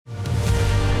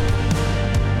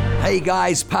Hey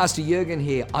guys, Pastor Jurgen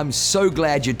here. I'm so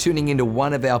glad you're tuning into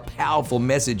one of our powerful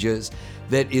messages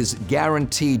that is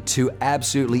guaranteed to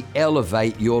absolutely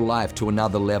elevate your life to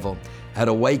another level. At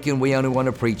Awaken, we only want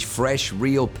to preach fresh,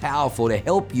 real, powerful to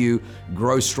help you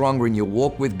grow stronger in your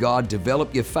walk with God,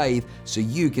 develop your faith so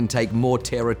you can take more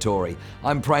territory.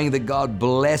 I'm praying that God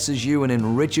blesses you and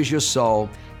enriches your soul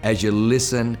as you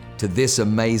listen to this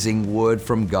amazing word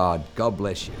from God. God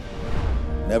bless you.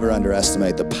 Never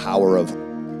underestimate the power of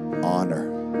honor.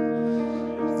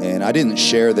 And I didn't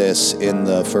share this in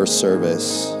the first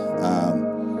service.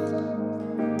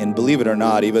 And believe it or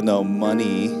not, even though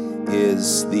money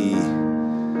is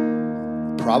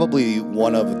probably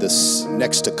one of the,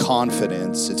 next to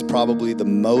confidence, it's probably the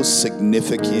most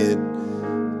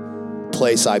significant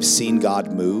place I've seen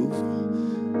God move.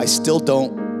 I still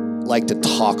don't like to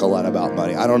talk a lot about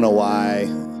money. I don't know why.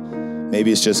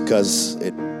 Maybe it's just because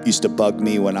it used to bug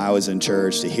me when I was in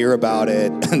church to hear about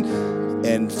it.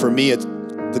 And for me,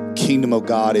 the kingdom of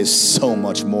God is so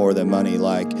much more than money.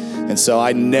 And so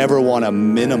I never want to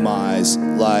minimize,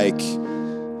 I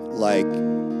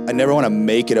never want to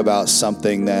make it about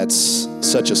something that's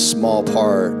such a small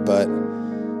part. But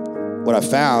what I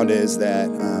found is that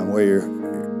where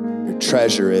your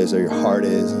treasure is, or your heart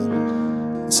is.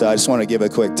 So I just want to give a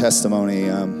quick testimony.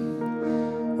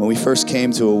 When we first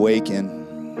came to Awaken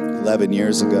 11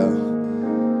 years ago,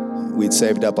 we'd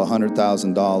saved up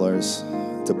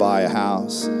 $100,000 to buy a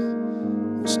house,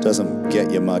 which doesn't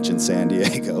get you much in San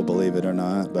Diego, believe it or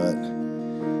not.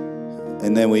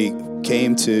 And then we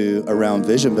came to around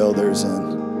Vision Builders,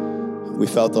 and we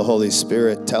felt the Holy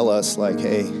Spirit tell us,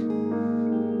 hey,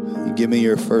 you give me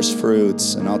your first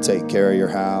fruits and I'll take care of your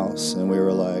house. And we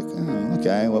were like, oh,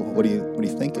 okay, what are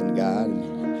you thinking, God?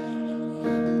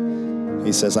 And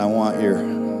he says, I want your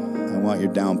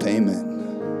down payment.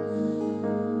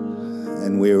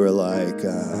 And we were like,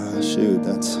 shoot,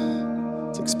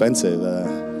 it's expensive.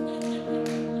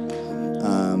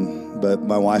 But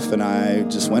my wife and I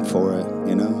just went for it,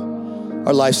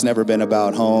 Our life's never been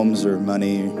about homes or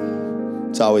money.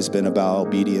 It's always been about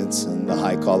obedience and the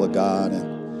high call of God.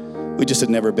 And we just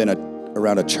had never been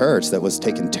around a church that was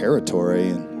taking territory.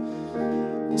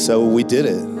 And so we did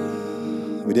it.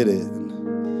 We did it.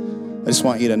 I just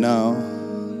want you to know,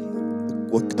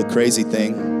 what the crazy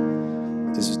thing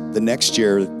is, the next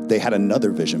year they had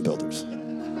another Vision Builders.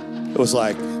 It was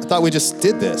like, I thought we just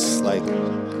did this. Let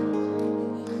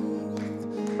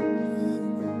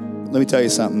me tell you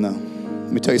something, though.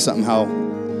 Let me tell you something how,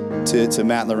 to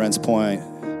Matt and Loren's point,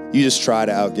 you just try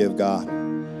to outgive God.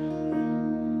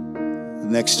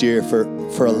 Next year,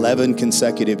 for 11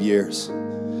 consecutive years,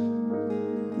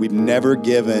 we've never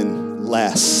given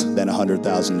less than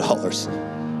 $100,000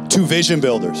 to Vision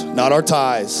Builders, not our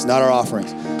tithes, not our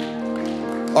offerings.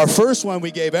 Our first one,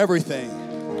 we gave everything.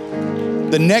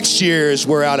 The next years,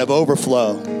 we're out of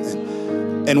overflow.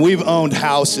 And we've owned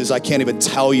houses. I can't even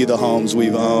tell you the homes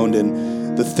we've owned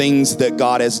and the things that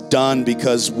God has done,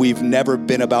 because we've never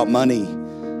been about money.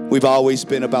 We've always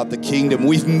been about the kingdom.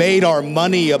 We've made our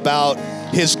money about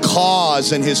His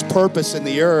cause and His purpose in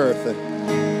the earth.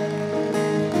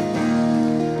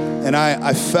 And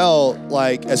I felt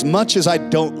like, as much as I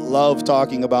don't love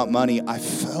talking about money, I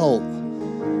felt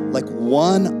like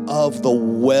one of the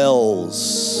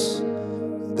wells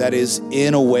that is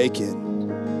in Awaken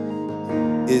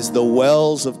is the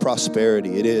wells of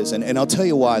prosperity. It is. And I'll tell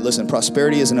you why. Listen,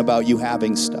 prosperity isn't about you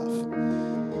having stuff.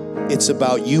 It's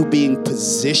about you being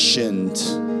positioned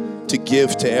to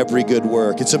give to every good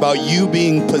work. It's about you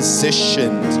being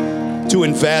positioned to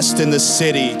invest in the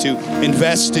city, to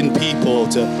invest in people,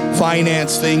 to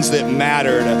finance things that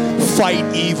matter, to fight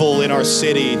evil in our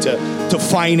city, to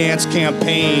finance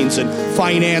campaigns and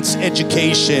finance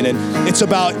education. And it's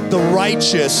about the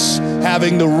righteous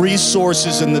having the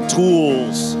resources and the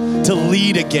tools to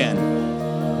lead again.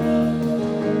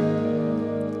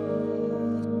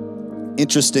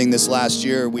 Interesting, this last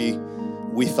year, we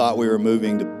thought we were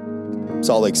moving to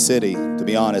Salt Lake City, to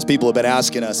be honest. People have been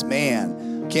asking us, man,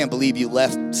 can't believe you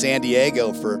left San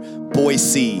Diego for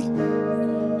Boise.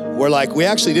 We're like, we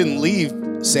actually didn't leave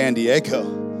San Diego.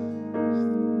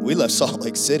 We left Salt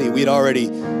Lake City. We'd already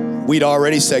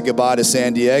said goodbye to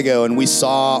San Diego, and we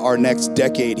saw our next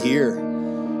decade here.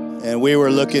 And we were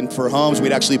looking for homes.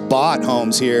 We'd actually bought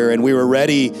homes here, and we were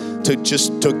ready to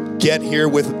get here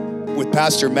with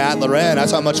Pastor Matt and Loren.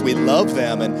 That's how much we love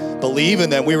them and believe in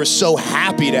them. We were so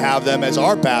happy to have them as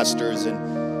our pastors.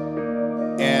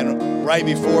 And right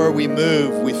before we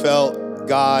moved, we felt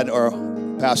God, or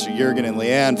Pastor Jurgen and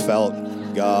Leanne felt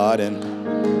God, and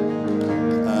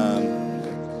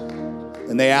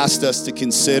they asked us to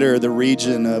consider the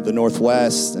region of the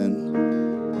Northwest. And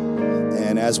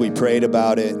And as we prayed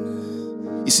about it,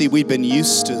 you see, we've been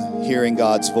used to hearing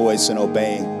God's voice and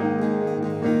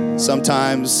obeying.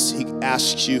 Sometimes he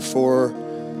asks you for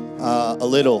a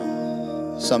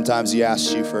little. Sometimes he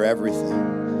asks you for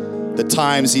everything. The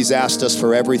times he's asked us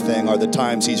for everything are the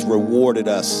times he's rewarded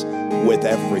us with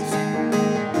everything.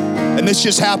 And this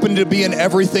just happened to be an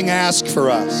everything ask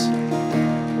for us.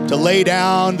 To lay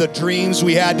down the dreams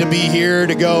we had to be here,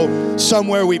 to go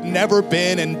somewhere we've never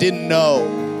been and didn't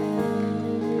know.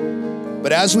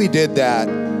 But as we did that,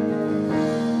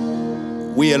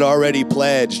 we had already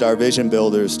pledged our vision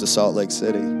builders to Salt Lake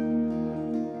City.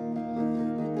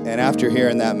 And after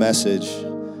hearing that message,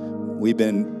 we've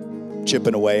been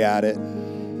chipping away at it,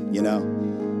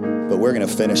 but we're going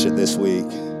to finish it this week.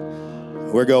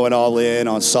 We're going all in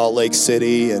on Salt Lake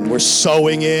City, and we're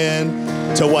sowing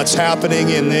in to what's happening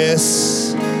in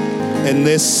this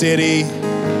city.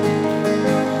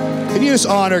 Can you just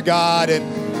honor God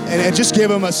and just give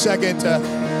him a second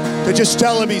to just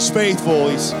tell him he's faithful.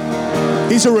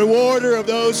 He's a rewarder of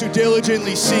those who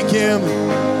diligently seek him.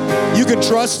 You can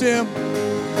trust him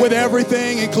with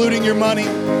everything, including your money.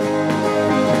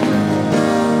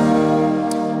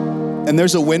 And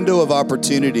there's a window of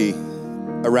opportunity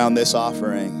around this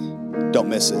offering. Don't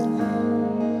miss it.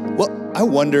 Well, I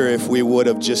wonder if we would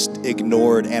have just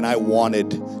ignored, and I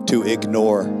wanted to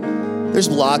ignore. There's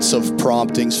lots of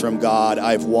promptings from God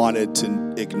I've wanted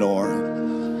to ignore.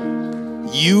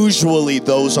 Usually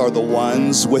those are the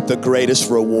ones with the greatest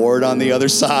reward on the other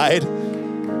side.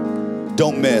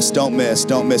 Don't miss.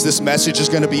 This message is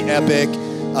going to be epic.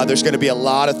 There's going to be a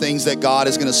lot of things that God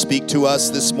is going to speak to us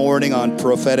this morning on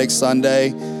Prophetic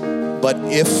Sunday. But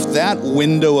if that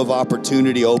window of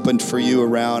opportunity opened for you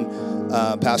around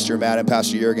Pastor Matt and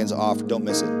Pastor Jurgen's offer, don't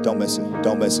miss it. Don't miss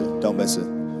it.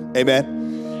 Amen.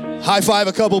 High five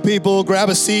a couple people. Grab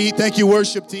a seat. Thank you,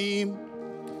 worship team.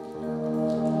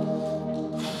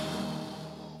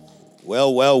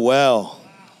 Well.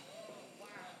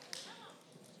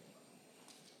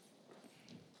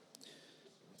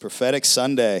 Prophetic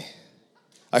Sunday.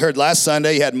 I heard last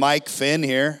Sunday you had Mike Finn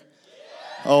here.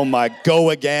 Oh my,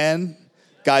 go again.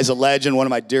 Guy's a legend, one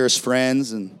of my dearest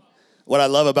friends. And what I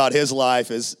love about his life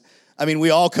is,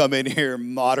 we all come in here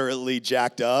moderately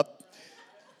jacked up,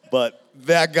 but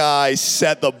that guy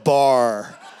set the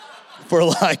bar for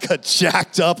like a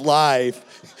jacked up life.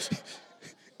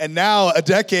 And now, a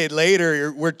decade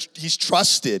later, he's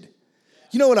trusted.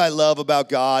 You know what I love about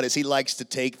God is he likes to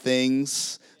take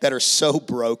things that are so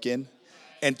broken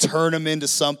and turn them into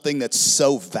something that's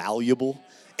so valuable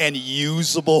and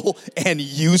usable and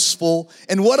useful.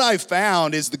 And what I've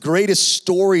found is the greatest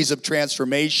stories of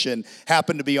transformation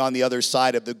happen to be on the other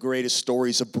side of the greatest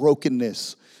stories of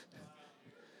brokenness.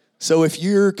 So if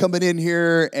you're coming in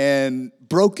here and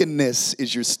brokenness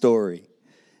is your story,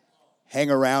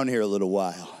 hang around here a little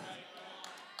while.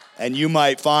 And you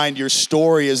might find your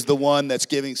story is the one that's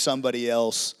giving somebody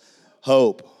else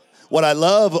hope. What I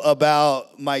love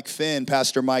about Mike Finn,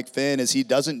 Pastor Mike Finn, is he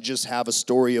doesn't just have a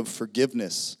story of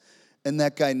forgiveness. And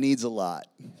that guy needs a lot.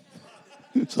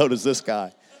 So does this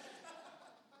guy.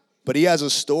 But he has a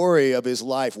story of his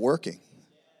life working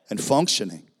and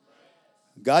functioning.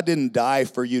 God didn't die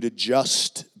for you to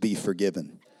just be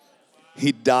forgiven.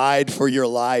 He died for your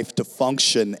life to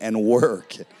function and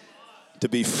work, to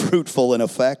be fruitful and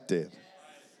effective.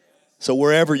 So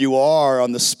wherever you are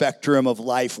on the spectrum of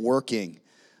life working,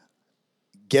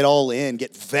 get all in,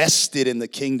 get vested in the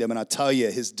kingdom. And I'll tell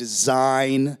you, his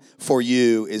design for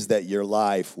you is that your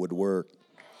life would work.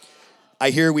 I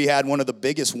hear we had one of the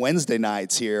biggest Wednesday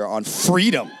nights here on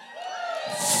freedom.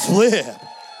 Flip.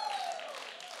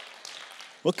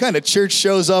 What kind of church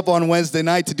shows up on Wednesday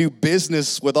night to do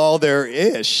business with all their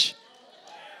ish?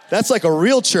 That's like a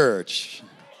real church.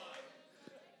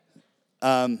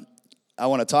 I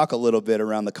want to talk a little bit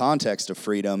around the context of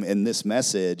freedom in this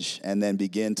message and then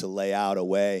begin to lay out a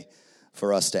way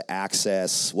for us to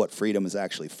access what freedom is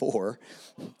actually for.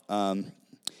 So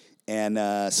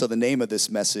the name of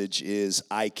this message is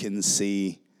I Can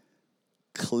See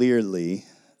Clearly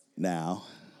Now.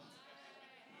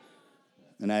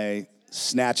 And I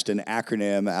snatched an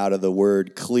acronym out of the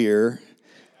word clear.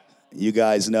 You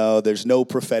guys know there's no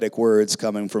prophetic words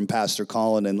coming from Pastor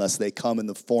Colin unless they come in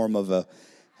the form of a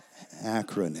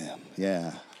acronym.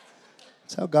 Yeah.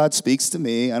 That's how God speaks to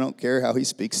me. I don't care how he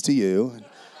speaks to you.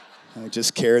 I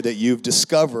just care that you've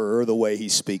discovered the way he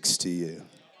speaks to you.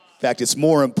 In fact, it's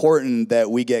more important that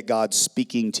we get God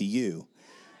speaking to you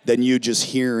than you just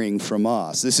hearing from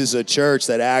us. This is a church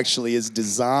that actually is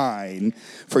designed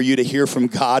for you to hear from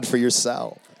God for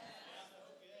yourself.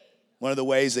 One of the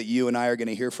ways that you and I are going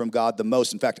to hear from God the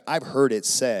most, in fact, I've heard it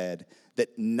said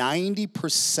that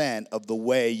 90% of the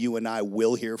way you and I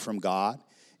will hear from God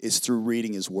is through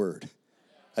reading his word.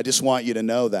 I just want you to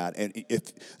know that. And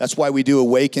that's why we do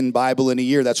Awaken Bible in a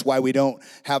year. That's why we don't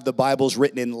have the Bibles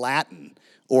written in Latin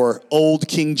or Old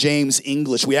King James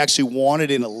English. We actually want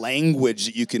it in a language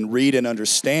that you can read and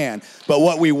understand. But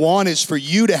what we want is for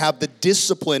you to have the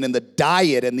discipline and the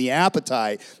diet and the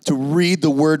appetite to read the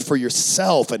word for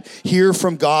yourself and hear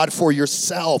from God for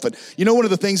yourself. And you know, one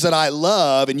of the things that I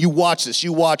love, and you watch this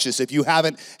if you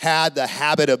haven't had the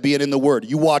habit of being in the word,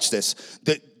 you watch this.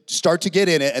 Start to get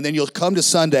in it, and then you'll come to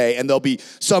Sunday, and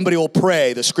somebody will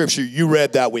pray the scripture you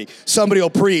read that week. Somebody will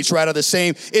preach right out of the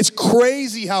same. It's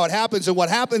crazy how it happens, and what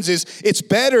happens is it's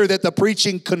better that the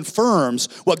preaching confirms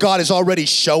what God is already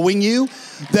showing you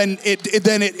than it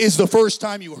is the first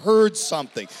time you heard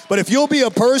something. But if you'll be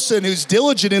a person who's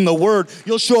diligent in the word,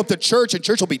 you'll show up to church, and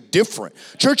church will be different.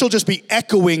 Church will just be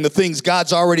echoing the things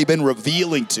God's already been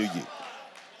revealing to you.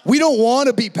 We don't want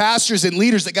to be pastors and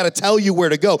leaders that got to tell you where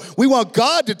to go. We want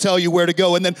God to tell you where to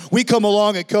go, and then we come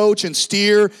along and coach and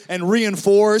steer and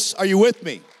reinforce. Are you with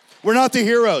me? We're not the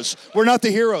heroes. We're not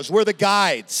the heroes. We're the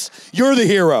guides. You're the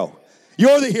hero.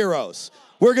 You're the heroes.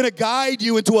 We're going to guide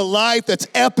you into a life that's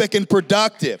epic and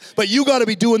productive, but you got to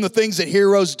be doing the things that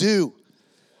heroes do.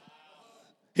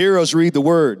 Heroes read the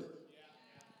word.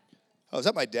 Oh, is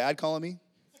that my dad calling me?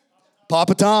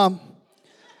 Papa Tom.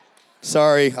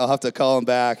 Sorry, I'll have to call him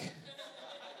back.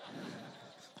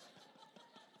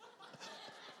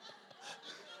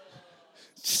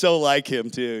 So like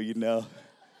him too, you know.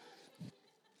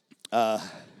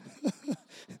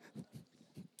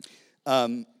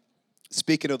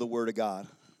 Speaking of the Word of God,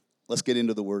 let's get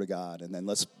into the Word of God, and then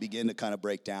let's begin to kind of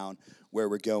break down where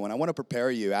we're going. I want to prepare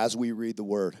you as we read the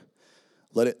Word.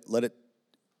 Let it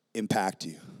impact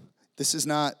you. This is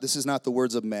not the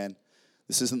words of men.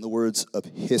 This isn't the words of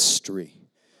history.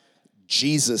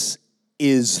 Jesus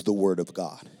is the Word of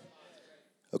God.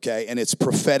 Okay? And it's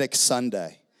Prophetic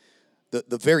Sunday.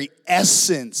 The very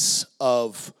essence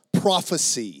of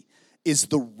prophecy is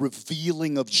the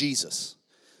revealing of Jesus.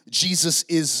 Jesus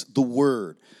is the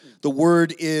Word. The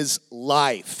Word is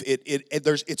life.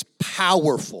 It's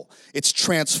powerful. It's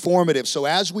transformative. So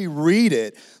as we read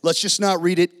it, let's just not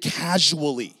read it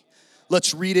casually.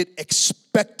 Let's read it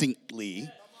expectantly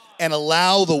and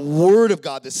allow the Word of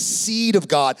God, the seed of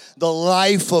God, the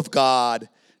life of God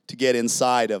to get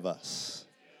inside of us.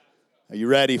 Are you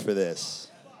ready for this?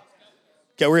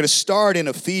 Okay, we're going to start in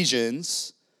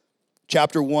Ephesians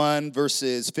chapter 1,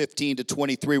 verses 15 to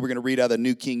 23. We're going to read out of the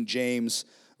New King James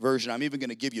Version. I'm even going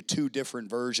to give you two different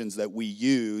versions that we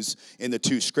use in the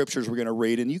two scriptures we're going to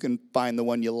read, and you can find the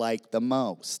one you like the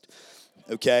most.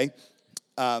 Okay?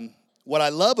 What I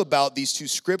love about these two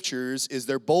scriptures is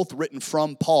they're both written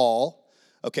from Paul,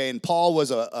 okay? And Paul was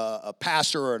a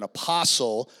pastor or an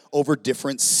apostle over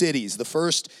different cities. The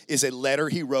first is a letter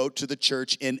he wrote to the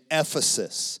church in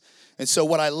Ephesus. And so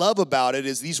what I love about it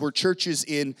is these were churches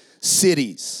in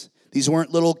cities. These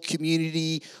weren't little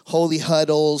community holy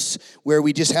huddles where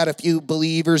we just had a few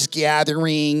believers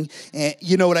gathering. And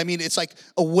you know what I mean? It's like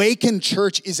Awaken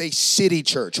Church is a city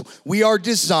church. We are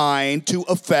designed to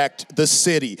affect the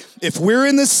city. If we're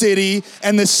in the city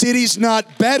and the city's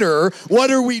not better,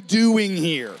 what are we doing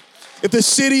here? If the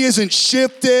city isn't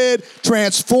shifted,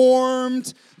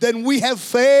 transformed, then we have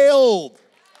failed.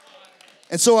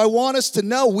 And so I want us to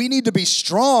know we need to be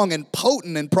strong and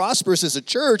potent and prosperous as a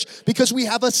church because we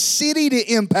have a city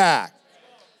to impact.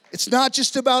 It's not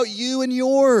just about you and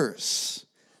yours.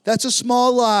 That's a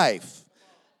small life.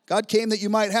 God came that you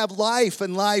might have life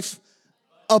and life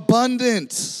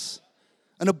abundant.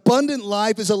 An abundant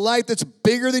life is a life that's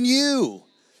bigger than you,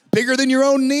 bigger than your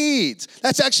own needs.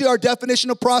 That's actually our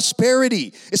definition of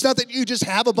prosperity. It's not that you just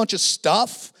have a bunch of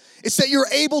stuff. It's that you're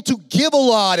able to give a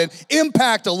lot and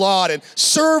impact a lot and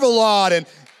serve a lot and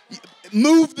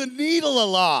move the needle a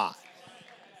lot.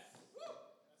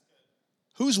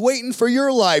 Who's waiting for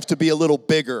your life to be a little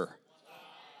bigger,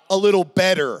 a little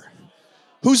better?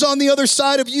 Who's on the other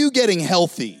side of you getting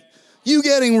healthy, you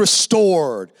getting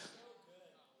restored?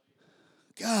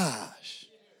 Gosh,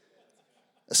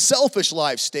 a selfish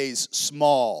life stays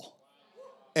small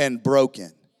and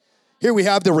broken. Here we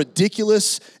have the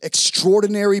ridiculous,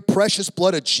 extraordinary, precious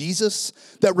blood of Jesus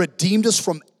that redeemed us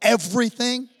from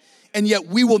everything, and yet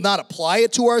we will not apply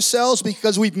it to ourselves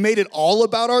because we've made it all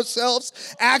about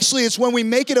ourselves. Actually, it's when we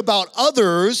make it about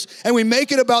others and we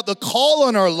make it about the call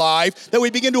on our life that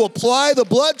we begin to apply the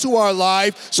blood to our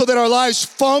life so that our lives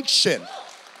function.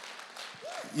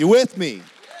 You with me?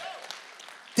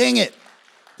 Dang it.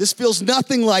 This feels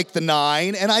nothing like the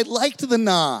 9, and I liked the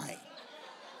 9.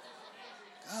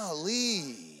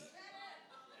 Golly.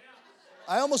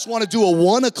 I almost want to do a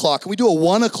 1 o'clock. Can we do a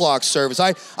 1 o'clock service?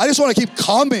 I just want to keep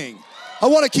coming. I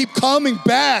want to keep coming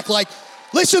back. Like,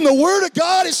 listen, the Word of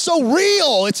God is so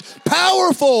real. It's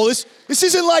powerful. This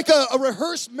isn't like a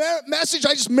rehearsed message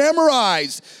I just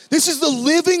memorized. This is the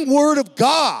living Word of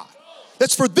God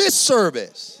that's for this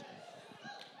service.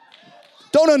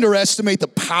 Don't underestimate the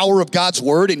power of God's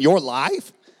Word in your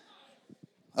life.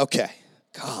 Okay,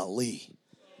 golly.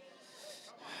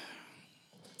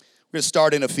 We're going to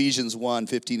start in Ephesians 1,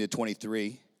 15 to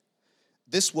 23.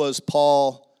 This was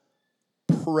Paul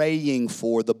praying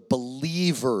for the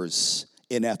believers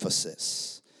in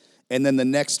Ephesus. And then the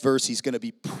next verse, he's going to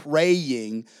be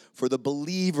praying for the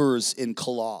believers in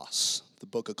Colossus. The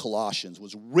book of Colossians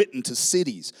was written to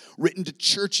cities, written to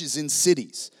churches in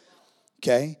cities.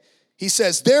 Okay? He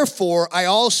says, therefore, I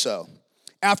also,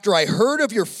 after I heard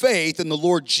of your faith in the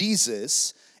Lord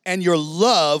Jesus and your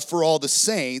love for all the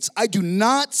saints, I do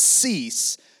not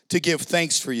cease to give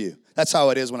thanks for you. That's how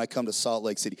it is when I come to Salt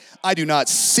Lake City. I do not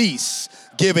cease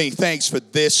giving thanks for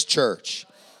this church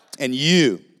and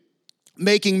you,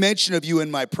 making mention of you in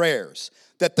my prayers,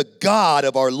 that the God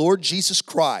of our Lord Jesus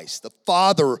Christ, the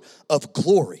Father of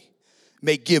glory,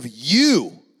 may give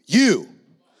you,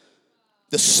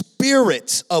 the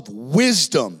spirit of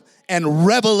wisdom and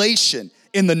revelation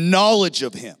in the knowledge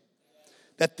of him,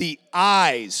 that the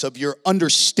eyes of your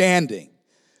understanding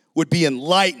would be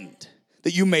enlightened,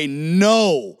 that you may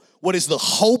know what is the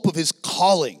hope of his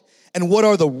calling and what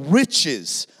are the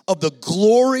riches of the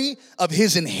glory of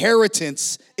his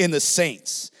inheritance in the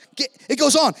saints. It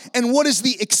goes on. And what is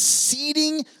the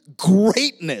exceeding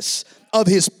greatness of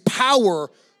his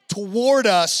power toward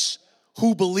us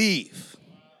who believe,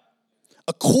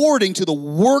 according to the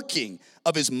working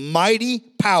of his mighty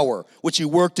power, which he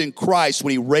worked in Christ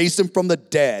when he raised him from the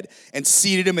dead and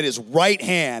seated him at his right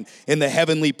hand in the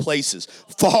heavenly places,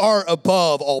 far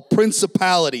above all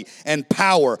principality and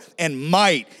power and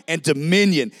might and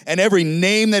dominion and every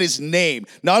name that is named,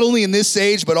 not only in this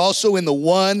age, but also in the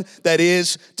one that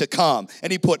is to come.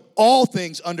 And he put all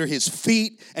things under his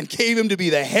feet and gave him to be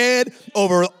the head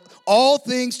over all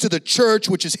things to the church,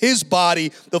 which is his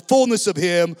body, the fullness of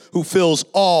him who fills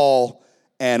all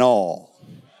and all.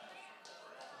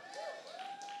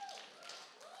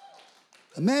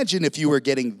 Imagine if you were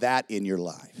getting that in your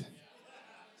life,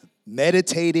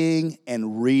 meditating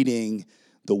and reading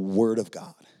the Word of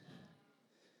God.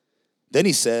 Then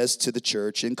he says to the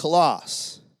church in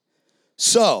Colossus,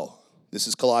 so, this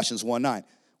is Colossians 1:9,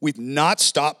 we've not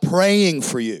stopped praying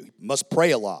for you. You must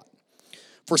pray a lot.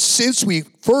 For since we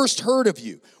first heard of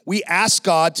you, we ask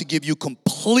God to give you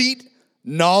complete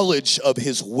knowledge of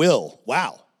his will.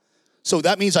 Wow. So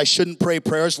that means I shouldn't pray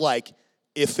prayers like,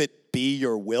 if it be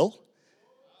your will?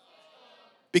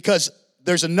 Because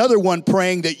there's another one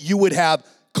praying that you would have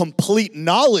complete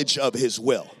knowledge of his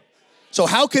will. So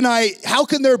how can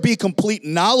there be complete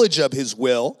knowledge of his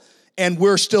will and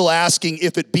we're still asking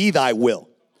if it be thy will?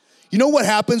 You know what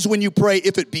happens when you pray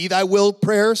if it be thy will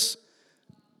prayers?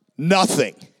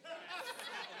 Nothing.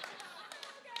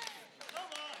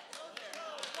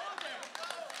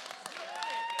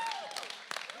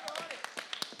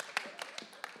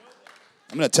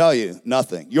 I'm going to tell you,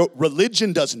 nothing. Your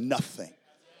religion does nothing.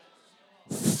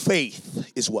 Faith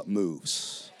is what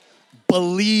moves.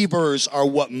 Believers are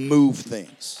what move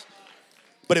things.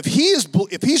 But if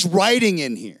he's writing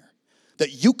in here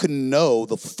that you can know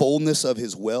the fullness of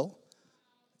his will,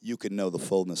 you can know the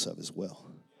fullness of his will.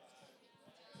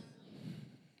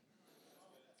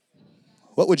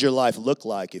 What would your life look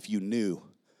like if you knew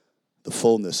the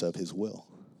fullness of his will?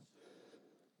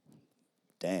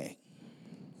 Dang.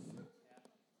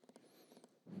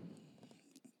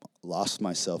 Lost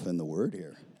myself in the word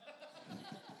here.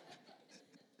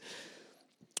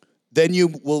 Then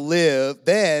you will live,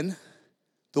 then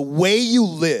the way you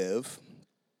live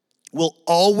will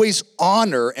always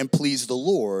honor and please the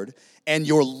Lord, and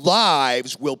your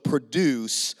lives will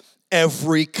produce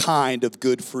every kind of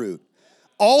good fruit.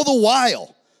 All the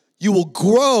while, you will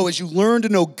grow as you learn to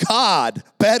know God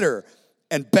better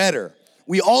and better.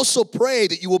 We also pray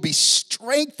that you will be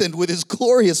strengthened with his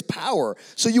glorious power,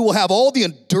 so you will have all the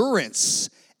endurance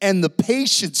and the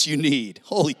patience you need.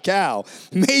 Holy cow.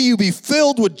 May you be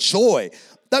filled with joy.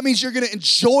 That means you're going to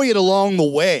enjoy it along the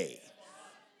way.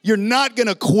 You're not going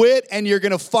to quit, and you're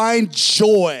going to find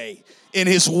joy in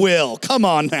his will. Come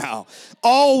on now.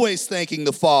 Always thanking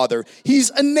the Father. He's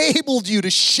enabled you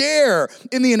to share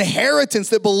in the inheritance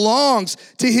that belongs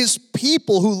to his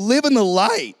people who live in the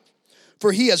light.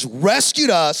 For he has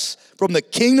rescued us from the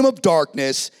kingdom of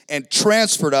darkness and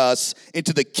transferred us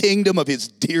into the kingdom of his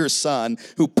dear Son,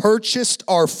 who purchased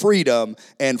our freedom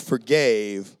and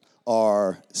forgave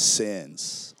our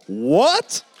sins.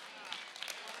 What?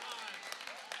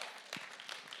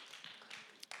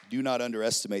 Do not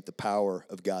underestimate the power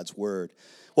of God's word.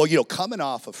 Well, coming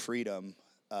off of Freedom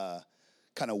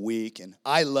kind of week, and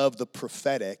I love the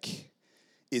prophetic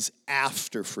is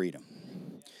after freedom.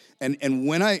 And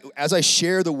as I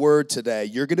share the word today,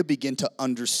 you're going to begin to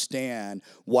understand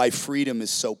why freedom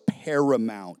is so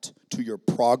paramount to your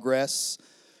progress,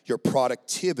 your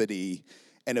productivity,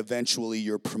 and eventually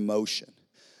your promotion.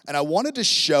 And I wanted to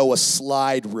show a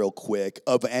slide real quick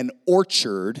of an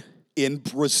orchard in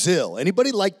Brazil.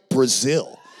 Anybody like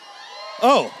Brazil?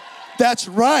 Oh, that's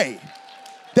right.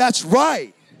 That's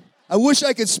right. I wish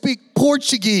I could speak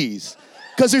Portuguese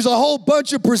because there's a whole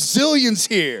bunch of Brazilians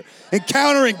here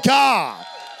encountering God.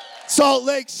 Salt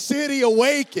Lake City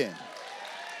awakened.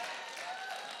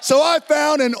 So I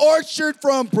found an orchard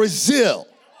from Brazil.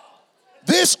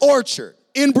 This orchard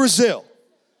in Brazil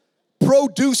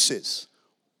produces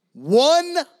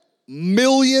 1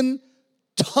 million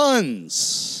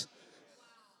tons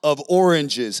of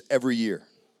oranges every year.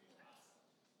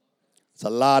 It's a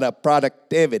lot of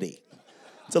productivity.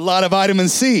 It's a lot of vitamin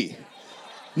C.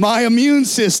 My immune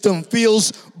system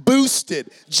feels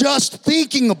boosted just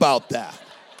thinking about that.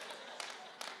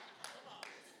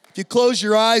 If you close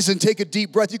your eyes and take a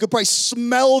deep breath, you could probably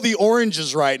smell the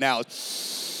oranges right now.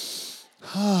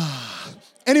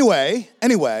 Anyway,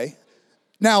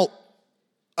 now,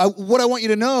 what I want you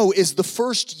to know is the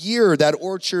first year that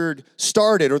orchard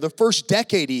started, or the first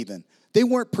decade even, they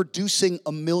weren't producing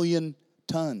 1 million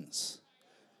tons.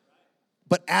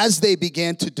 But as they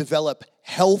began to develop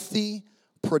healthy,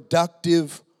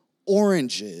 productive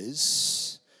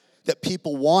oranges that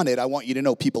people wanted, I want you to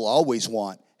know people always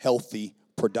want healthy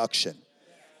production.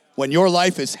 When your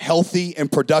life is healthy and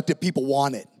productive, people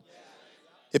want it.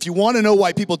 If you want to know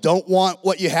why people don't want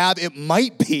what you have, it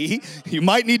might be you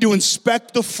might need to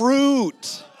inspect the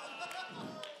fruit.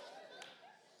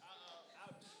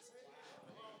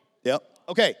 Yep.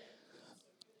 Okay.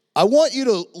 I want you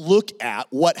to look at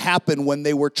what happened when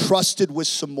they were trusted with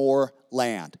some more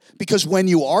land. Because when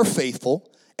you are faithful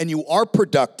and you are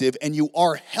productive and you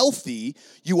are healthy,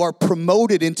 you are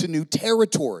promoted into new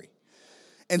territory.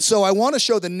 And so I want to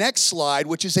show the next slide,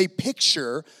 which is a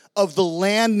picture of the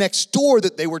land next door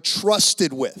that they were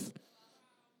trusted with.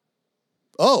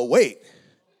 Oh, wait.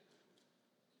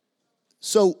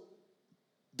 So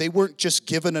they weren't just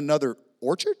given another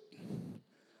orchard?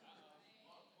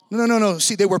 No.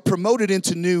 See, they were promoted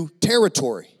into new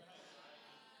territory.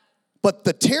 But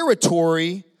the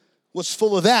territory was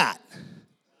full of that.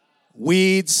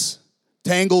 Weeds,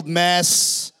 tangled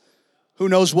mess, who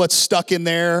knows what's stuck in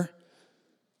there.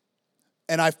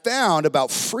 And I found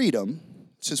about freedom,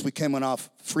 since we came on off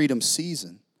freedom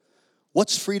season,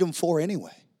 what's freedom for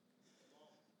anyway?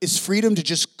 Is freedom to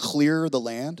just clear the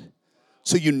land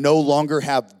so you no longer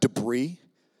have debris,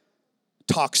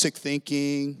 toxic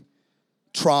thinking,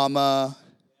 trauma,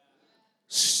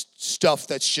 stuff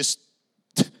that's just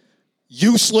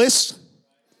useless?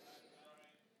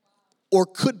 Or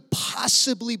could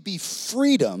possibly be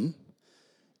freedom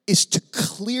is to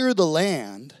clear the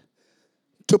land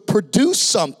to produce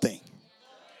something?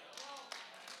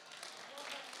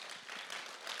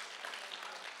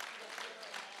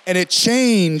 And it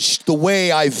changed the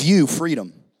way I view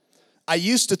freedom. I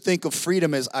used to think of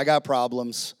freedom as, I got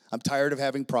problems. I'm tired of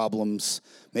having problems.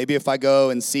 Maybe if I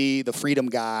go and see the freedom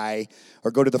guy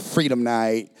or go to the freedom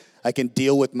night, I can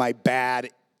deal with my bad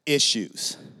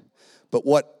issues. But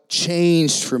what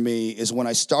changed for me is when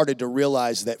I started to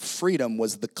realize that freedom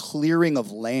was the clearing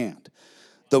of land.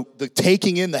 The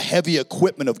taking in the heavy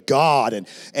equipment of God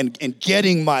and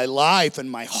getting my life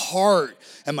and my heart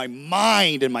and my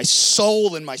mind and my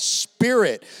soul and my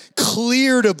spirit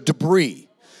cleared of debris,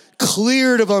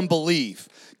 cleared of unbelief,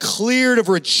 cleared of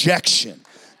rejection,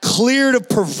 cleared of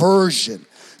perversion,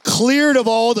 cleared of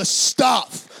all the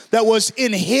stuff that was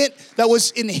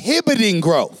inhibiting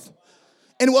growth.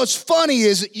 And what's funny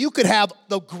is you could have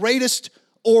the greatest,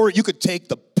 or you could take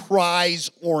the prize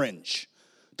orange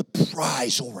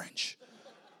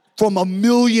from 1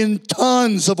 million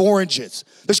tons of oranges.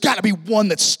 There's got to be one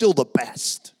that's still the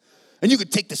best. And you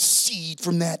could take the seed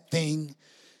from that thing.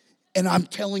 And I'm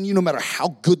telling you, no matter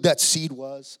how good that seed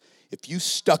was, if you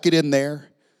stuck it in there,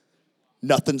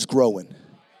 nothing's growing.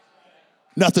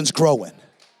 Nothing's growing.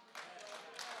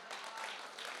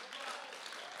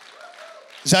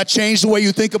 Does that change the way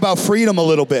you think about freedom a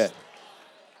little bit?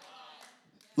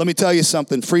 Let me tell you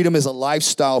something. Freedom is a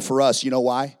lifestyle for us. You know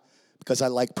why? Because I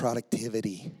like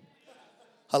productivity.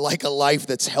 I like a life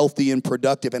that's healthy and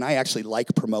productive, and I actually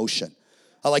like promotion.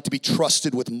 I like to be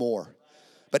trusted with more.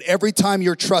 But every time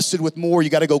you're trusted with more, you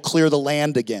got to go clear the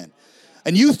land again.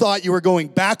 And you thought you were going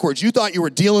backwards. You thought you were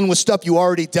dealing with stuff you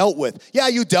already dealt with. Yeah,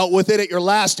 you dealt with it at your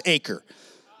last acre.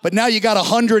 But now you got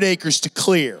 100 acres to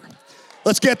clear.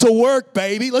 Let's get to work,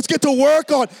 baby. Let's get to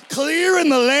work on clearing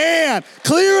the land.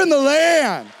 Clearing the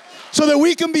land. So that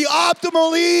we can be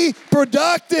optimally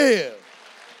productive.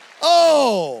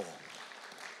 Oh.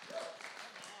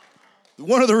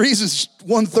 One of the reasons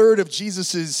 1/3 of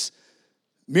Jesus's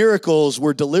miracles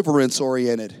were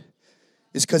deliverance-oriented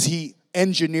is because he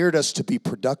engineered us to be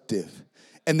productive.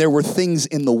 And there were things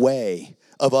in the way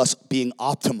of us being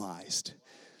optimized.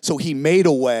 So he made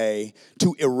a way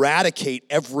to eradicate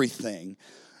everything,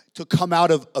 to come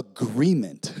out of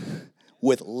agreement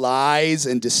with lies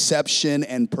and deception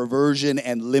and perversion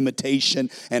and limitation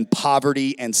and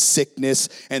poverty and sickness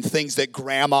and things that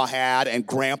grandma had and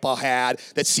grandpa had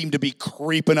that seemed to be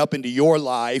creeping up into your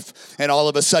life and all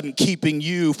of a sudden keeping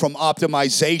you from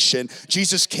optimization.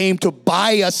 Jesus came to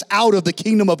buy us out of the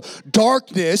kingdom of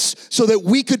darkness so that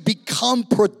we could become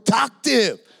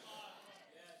productive.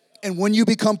 And when you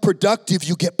become productive,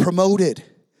 you get promoted.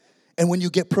 And when you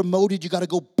get promoted, you got to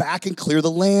go back and clear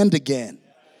the land again.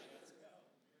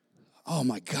 Oh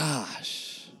my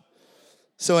gosh.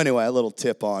 So anyway, a little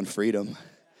tip on freedom.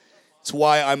 It's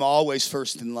why I'm always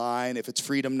first in line. If it's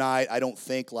freedom night, I don't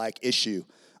think like issue.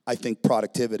 I think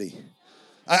productivity.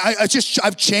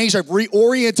 I've changed. I've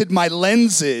reoriented my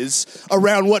lenses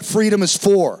around what freedom is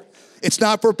for. It's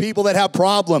not for people that have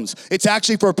problems. It's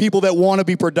actually for people that want to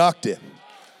be productive.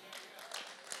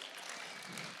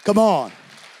 Come on.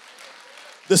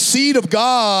 The seed of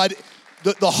God,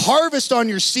 the harvest on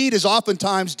your seed is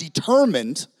oftentimes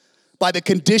determined by the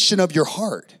condition of your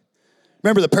heart.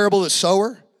 Remember the parable of the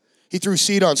sower? He threw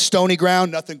seed on stony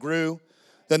ground, nothing grew.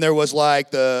 Then there was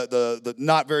like the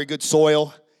not very good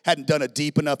soil, hadn't done a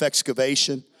deep enough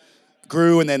excavation.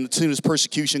 Grew, and then as soon as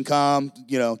persecution comes,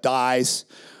 dies.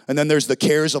 And then there's the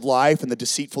cares of life and the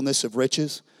deceitfulness of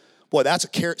riches. Boy, that's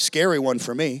a scary one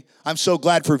for me. I'm so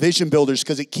glad for Vision Builders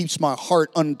because it keeps my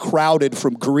heart uncrowded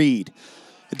from greed.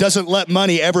 It doesn't let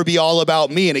money ever be all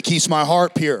about me, and it keeps my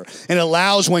heart pure. And it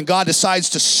allows when God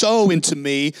decides to sow into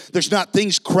me, there's not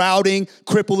things crowding,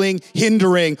 crippling,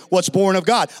 hindering what's born of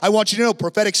God. I want you to know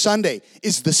Prophetic Sunday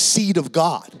is the seed of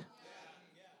God.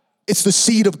 It's the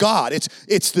seed of God.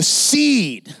 It's the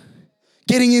seed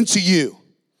getting into you.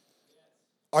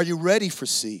 Are you ready for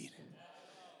seed?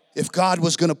 If God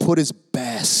was going to put his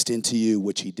best into you,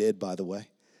 which he did, by the way,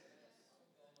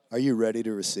 are you ready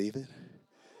to receive it?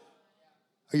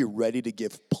 Are you ready to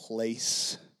give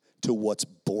place to what's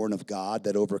born of God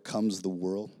that overcomes the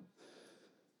world?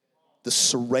 The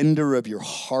surrender of your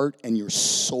heart and your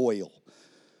soil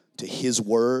to his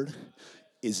word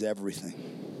is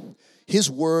everything.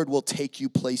 His word will take you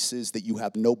places that you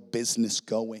have no business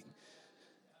going.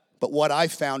 But what I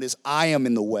found is I am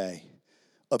in the way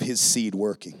of his seed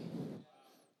working.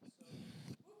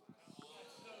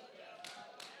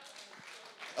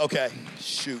 Okay,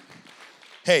 shoot.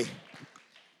 Hey,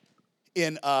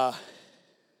 in the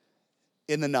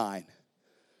 9,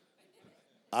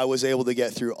 I was able to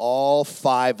get through all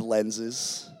 5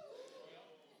 lenses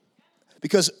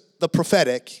because the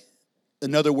prophetic,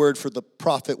 another word for the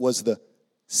prophet was the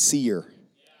seer.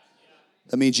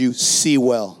 That means you see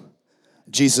well.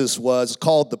 Jesus was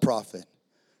called the prophet.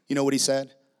 You know what he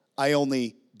said? I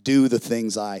only do the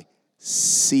things I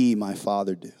see my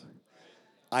Father do.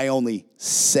 I only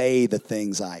say the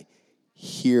things I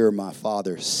hear my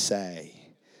Father say.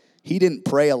 He didn't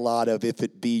pray a lot of if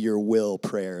it be your will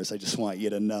prayers. I just want you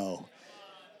to know.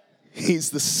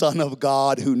 He's the Son of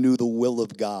God who knew the will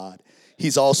of God.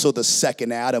 He's also the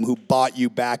second Adam who brought you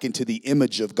back into the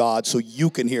image of God so you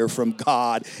can hear from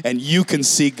God and you can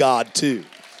see God too.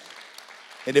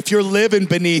 And if you're living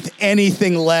beneath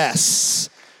anything less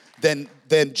than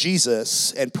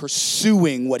Jesus and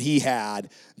pursuing what he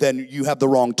had, then you have the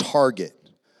wrong target.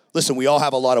 Listen, we all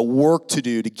have a lot of work to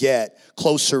do to get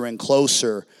closer and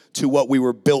closer to what we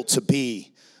were built to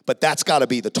be. But that's got to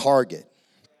be the target.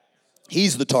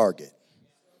 He's the target.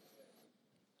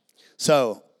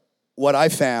 So what I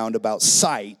found about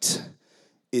sight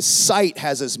is sight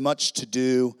has as much to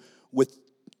do with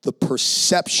the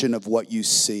perception of what you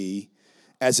see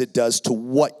as it does to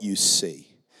what you see.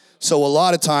 So a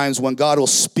lot of times when God will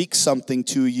speak something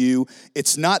to you,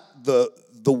 it's not the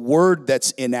word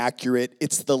that's inaccurate,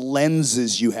 it's the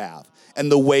lenses you have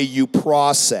and the way you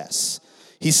process.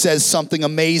 He says something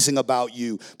amazing about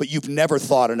you, but you've never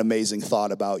thought an amazing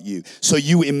thought about you. So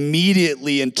you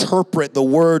immediately interpret the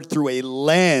word through a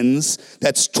lens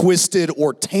that's twisted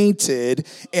or tainted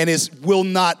and will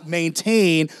not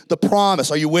maintain the promise.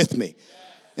 Are you with me?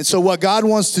 And so what God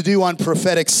wants to do on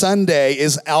Prophetic Sunday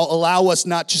is allow us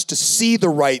not just to see the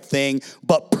right thing,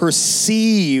 but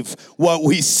perceive what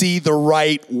we see the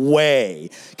right way.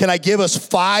 Can I give us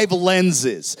 5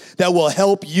 lenses that will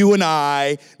help you and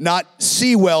I not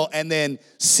see well and then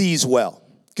sees well?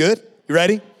 Good? You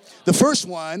ready? The first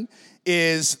one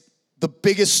is the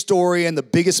biggest story and the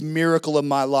biggest miracle of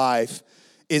my life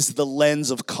is the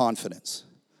lens of confidence.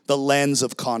 The lens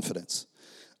of confidence.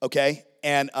 Okay?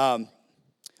 And I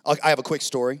have a quick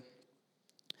story.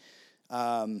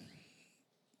 When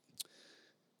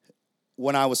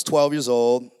I was 12 years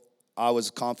old, I was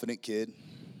a confident kid.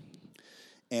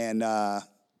 And I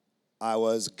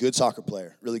was a good soccer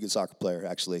player, really good soccer player,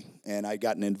 actually. And I'd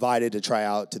gotten invited to try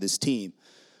out to this team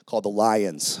called the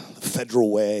Lions, the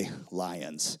Federal Way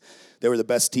Lions. They were the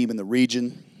best team in the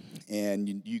region. And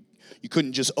you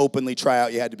couldn't just openly try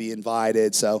out. You had to be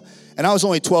invited. And I was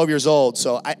only 12 years old,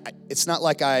 so it's not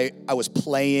like I was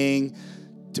playing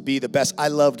to be the best. I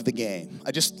loved the game.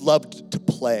 I just loved to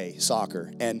play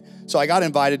soccer. And so I got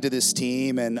invited to this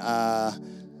team, and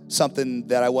something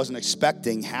that I wasn't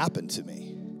expecting happened to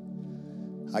me.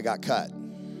 I got cut.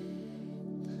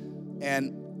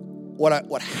 And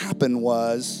what happened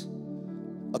was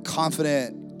a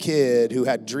confident kid who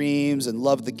had dreams and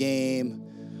loved the game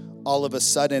all of a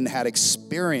sudden had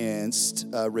experienced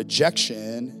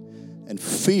rejection and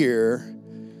fear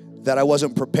that I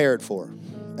wasn't prepared for.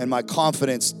 And my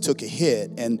confidence took a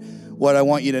hit. And what I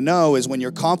want you to know is when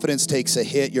your confidence takes a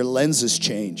hit, your lenses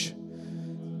change.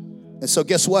 And so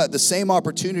guess what? The same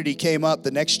opportunity came up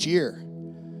the next year.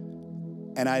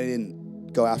 And I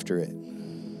didn't go after it.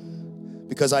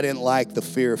 Because I didn't like the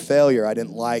fear of failure. I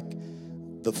didn't like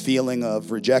the feeling of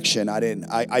rejection.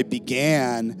 I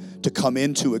began to come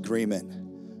into agreement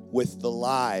with the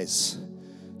lies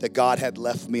that God had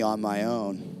left me on my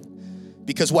own.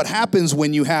 Because what happens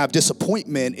when you have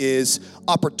disappointment is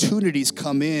opportunities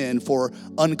come in for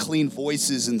unclean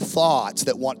voices and thoughts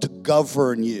that want to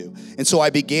govern you. And so I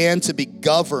began to be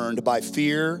governed by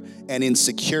fear and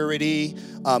insecurity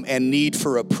and need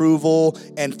for approval.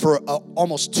 And for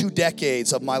almost 2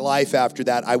 decades of my life after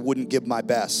that, I wouldn't give my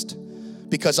best.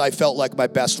 Because I felt like my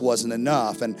best wasn't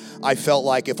enough. And I felt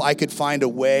like if I could find a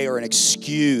way or an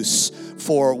excuse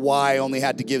for why I only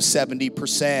had to give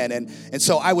 70%. And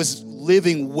so I was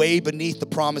living way beneath the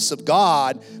promise of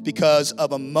God because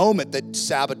of a moment that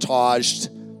sabotaged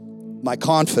my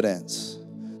confidence.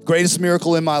 The greatest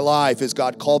miracle in my life is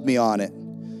God called me on it.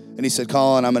 And he said,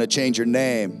 Colin, I'm going to change your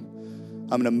name.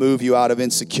 I'm going to move you out of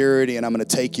insecurity and I'm going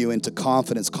to take you into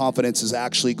confidence. Confidence is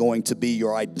actually going to be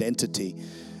your identity.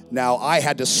 Now, I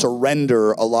had to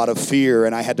surrender a lot of fear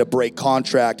and I had to break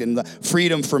contract. And the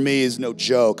freedom for me is no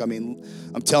joke. I mean,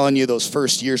 I'm telling you, those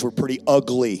first years were pretty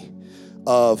ugly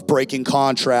of breaking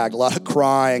contract, a lot of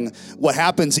crying. What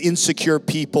happens, insecure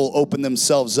people open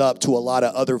themselves up to a lot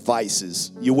of other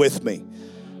vices. You with me?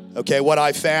 Okay, what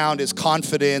I found is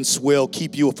confidence will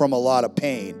keep you from a lot of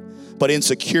pain, but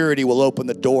insecurity will open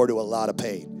the door to a lot of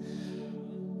pain.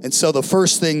 And so the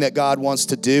first thing that God wants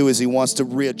to do is he wants to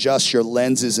readjust your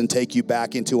lenses and take you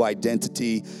back into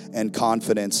identity and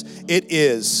confidence. It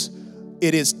is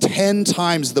 10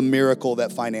 times the miracle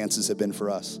that finances have been for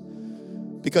us.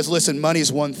 Because listen, money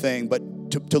is one thing, but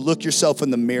to look yourself in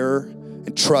the mirror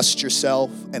and trust yourself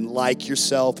and like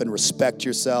yourself and respect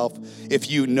yourself,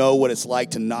 if you know what it's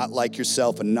like to not like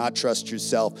yourself and not trust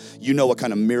yourself, you know what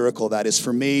kind of miracle that is.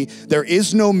 For me, there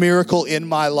is no miracle in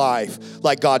my life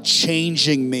like God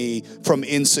changing me from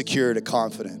insecure to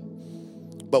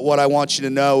confident. But what I want you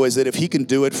to know is that if he can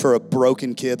do it for a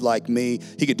broken kid like me,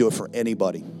 he could do it for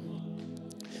anybody.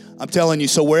 I'm telling you,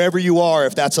 so wherever you are,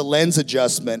 if that's a lens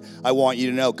adjustment, I want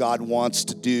you to know God wants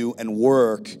to do and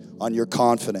work on your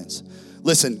confidence.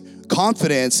 Listen,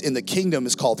 confidence in the kingdom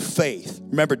is called faith.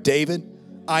 Remember David?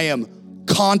 I am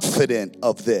confident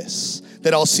of this,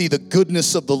 that I'll see the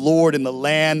goodness of the Lord in the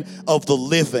land of the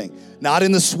living. Not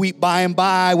in the sweet by and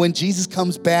by when Jesus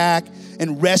comes back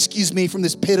and rescues me from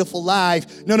this pitiful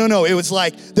life. No. It was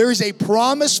like, there is a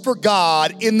promise for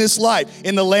God in this life,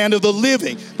 in the land of the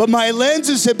living. But my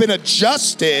lenses have been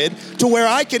adjusted to where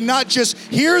I can not just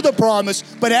hear the promise,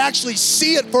 but actually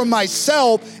see it for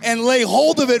myself and lay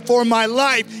hold of it for my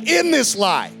life in this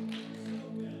life.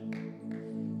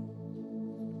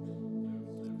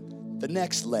 The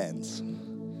next lens.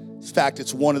 In fact,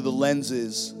 it's one of the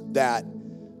lenses that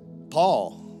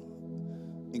Paul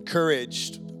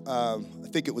encouraged, I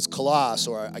think it was Colossus,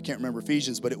 or I can't remember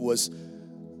Ephesians, but it was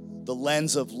the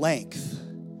lens of length.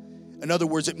 In other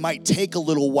words, it might take a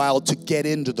little while to get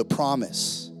into the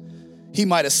promise. He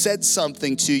might have said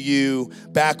something to you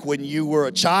back when you were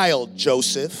a child,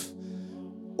 Joseph,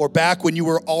 Or back when you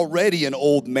were already an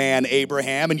old man,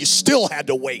 Abraham, and you still had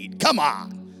to wait. Come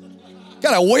on.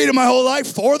 Gotta wait my whole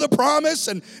life for the promise,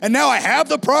 and now I have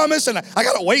the promise, and I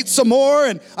gotta wait some more.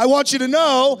 And I want you to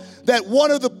know that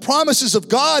one of the promises of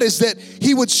God is that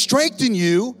he would strengthen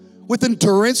you with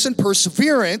endurance and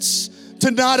perseverance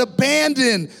to not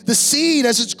abandon the seed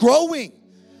as it's growing,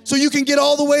 so you can get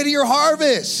all the way to your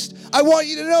harvest. I want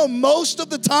you to know, most of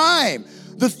the time,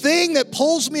 the thing that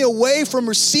pulls me away from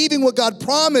receiving what God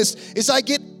promised is I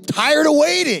get tired of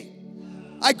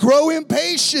waiting. I grow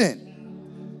impatient.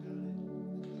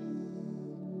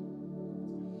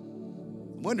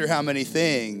 I wonder how many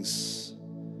things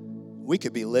we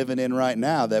could be living in right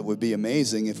now that would be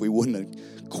amazing if we wouldn't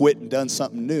have quit and done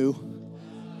something new.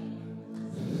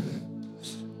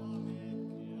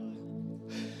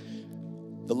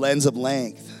 The lens of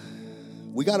length.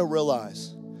 We got to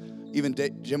realize, even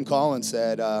Jim Collins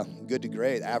said, good to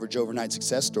great, average overnight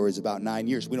success story is about 9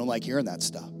 years. We don't like hearing that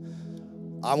stuff.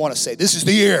 I want to say, this is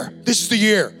the year. This is the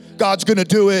year. God's going to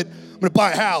do it. I'm going to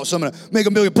buy a house. I'm going to make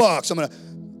 $1 million.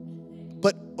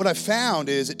 But what I found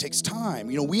is it takes time.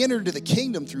 You know, we enter into the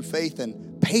kingdom through faith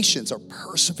and patience or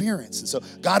perseverance. And so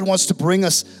God wants to bring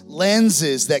us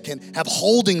lenses that can have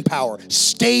holding power,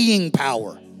 staying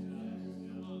power.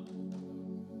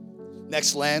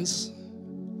 Next lens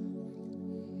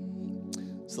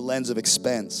is the lens of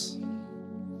expense.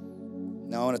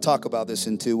 Now I want to talk about this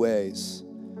in two ways.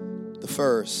 The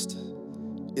first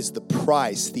is the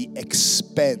price, the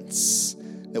expense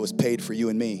that was paid for you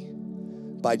and me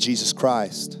by Jesus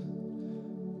Christ,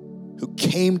 who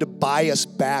came to buy us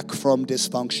back from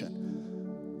dysfunction.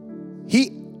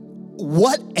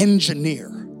 What engineer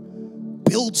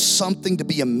builds something to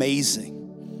be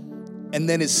amazing and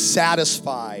then is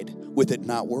satisfied with it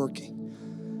not working?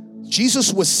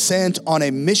 Jesus was sent on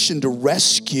a mission to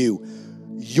rescue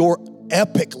your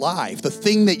epic life, the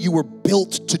thing that you were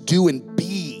built to do and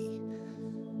be.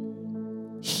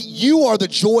 You are the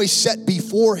joy set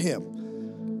before him.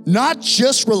 Not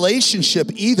just relationship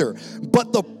either,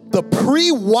 but the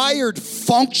pre-wired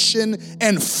function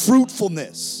and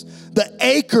fruitfulness. The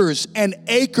acres and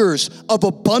acres of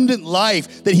abundant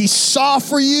life that he saw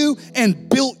for you and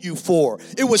built you for.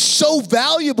 It was so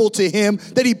valuable to him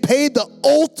that he paid the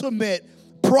ultimate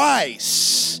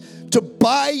price to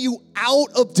buy you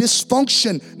out of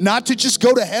dysfunction, not to just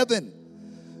go to heaven,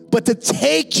 but to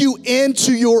take you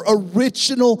into your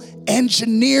original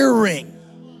engineering.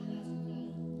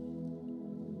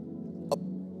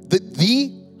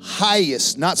 The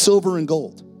highest, not silver and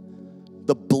gold,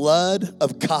 the blood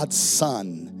of God's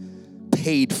Son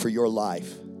paid for your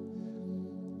life.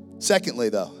 Secondly,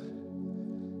 though,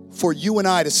 for you and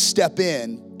I to step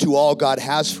in to all God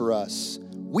has for us,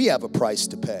 we have a price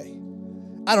to pay.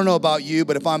 I don't know about you,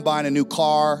 but if I'm buying a new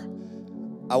car,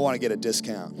 I want to get a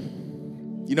discount.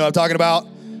 You know what I'm talking about?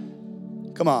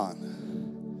 Come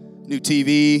on. New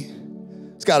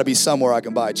TV, it's got to be somewhere I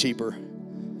can buy cheaper.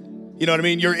 You know what I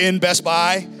mean? You're in Best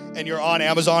Buy and you're on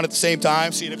Amazon at the same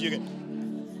time, seeing if you can.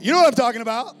 You know what I'm talking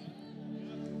about?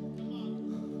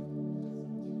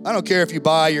 I don't care if you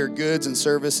buy your goods and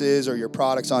services or your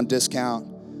products on discount.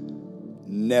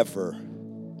 Never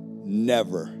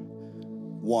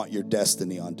want your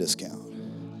destiny on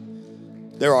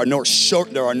discount. There are no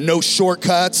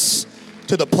shortcuts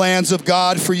to the plans of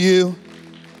God for you.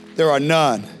 There are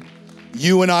none.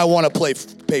 You and I want to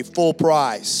pay full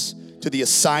price to the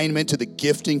assignment, to the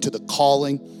gifting, to the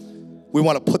calling. We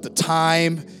want to put the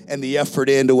time and the effort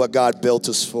into what God built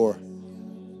us for.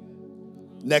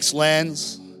 Next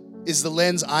lens is the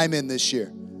lens I'm in this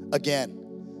year.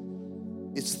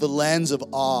 Again, it's the lens of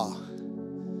awe,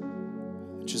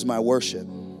 which is my worship.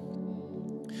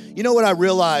 You know what I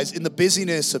realize in the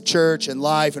busyness of church and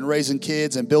life and raising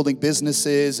kids and building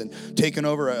businesses and taking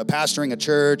over pastoring a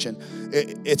church, and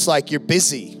it's like you're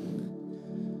busy.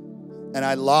 And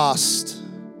I lost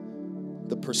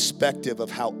the perspective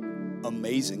of how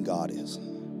amazing God is.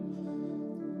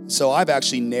 So I've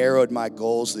actually narrowed my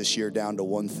goals this year down to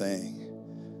one thing,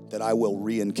 that I will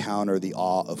re-encounter the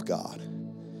awe of God.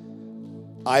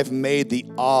 I've made the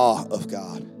awe of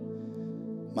God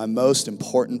my most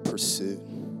important pursuit.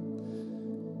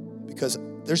 Because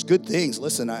there's good things,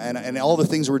 listen, and all the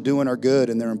things we're doing are good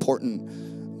and they're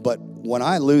important. But when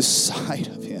I lose sight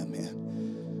of him,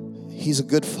 man, he's a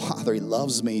good father. He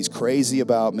loves me. He's crazy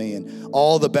about me. And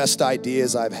all the best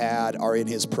ideas I've had are in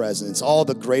his presence. All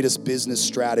the greatest business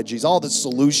strategies, all the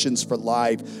solutions for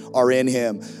life are in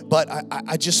him. But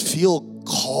I just feel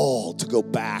called to go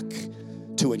back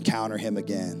to encounter him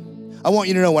again. I want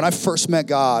you to know, when I first met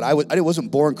God, I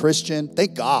wasn't born Christian.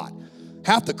 Thank God.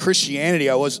 Half the Christianity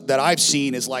that I've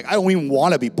seen is like, I don't even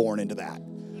want to be born into that.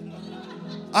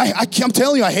 I'm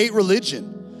telling you, I hate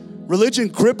religion. Religion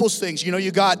cripples things. You know,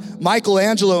 you got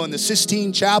Michelangelo in the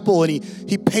Sistine Chapel, and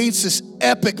he paints this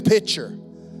epic picture.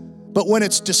 But when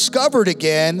it's discovered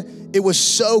again, it was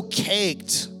so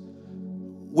caked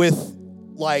with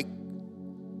like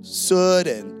soot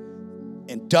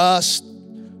and dust.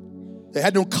 They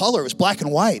had no color. It was black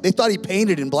and white. They thought he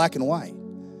painted in black and white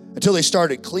until they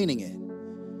started cleaning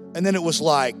it. And then it was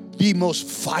like the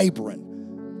most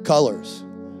vibrant colors.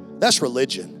 That's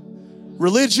religion.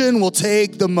 Religion will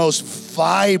take the most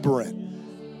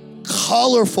vibrant,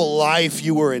 colorful life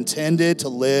you were intended to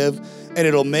live, and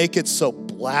it'll make it so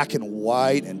black and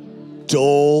white and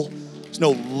dull. There's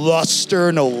no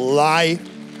luster, no life.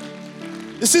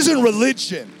 This isn't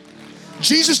religion.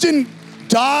 Jesus didn't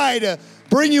die to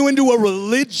bring you into a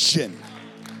religion.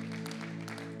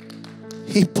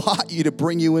 He bought you to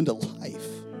bring you into life.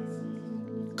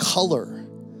 Color.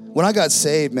 When I got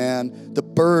saved, man, the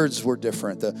birds were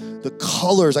different. The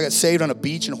colors. I got saved on a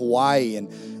beach in Hawaii,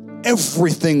 and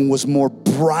everything was more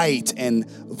bright and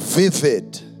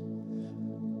vivid.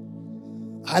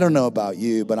 I don't know about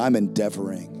you, but I'm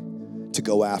endeavoring to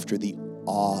go after the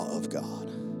awe of God.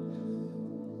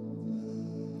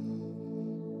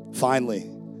 Finally,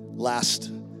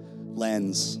 last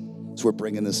lens, as we're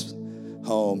bringing this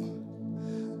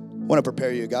home, I want to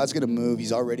prepare you. God's going to move.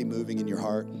 He's already moving in your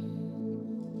heart.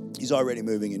 He's already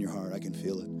moving in your heart. I can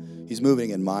feel it. He's moving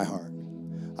in my heart.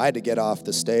 I had to get off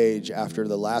the stage after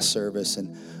the last service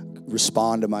and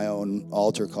respond to my own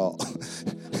altar call.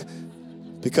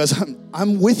 Because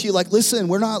I'm with you. Like, listen,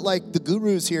 we're not like the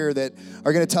gurus here that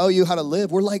are going to tell you how to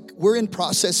live. We're in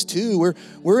process too.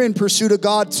 We're in pursuit of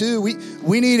God too.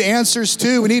 We need answers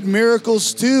too. We need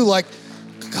miracles too. Like,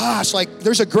 gosh, like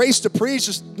there's a grace to preach,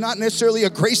 just not necessarily a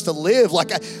grace to live.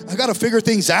 Like I got to figure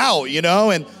things out, you know,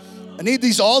 and I need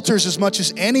these altars as much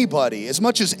as anybody.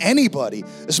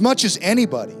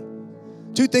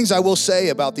 Two things I will say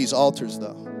about these altars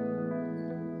though.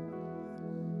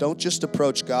 Don't just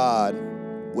approach God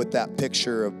with that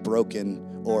picture of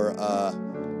broken or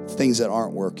things that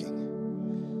aren't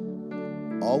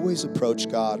working. Always approach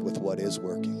God with what is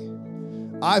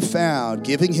working. I've found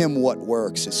giving him what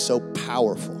works is so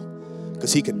powerful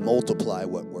because he can multiply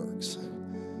what works.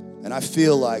 And I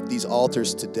feel like these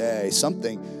altars today,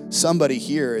 somebody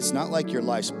here, it's not like your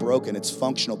life's broken, it's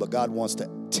functional, but God wants to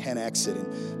 10x it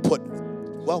and put,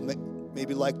 well,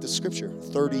 maybe like the scripture,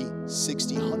 30,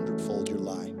 60, 100-fold your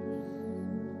life.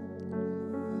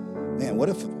 Man, what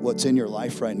if what's in your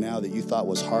life right now that you thought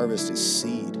was harvest is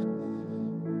seed?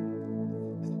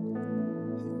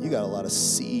 You got a lot of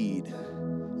seed.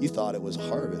 You thought it was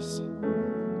harvest.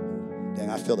 Dang,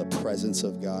 I feel the presence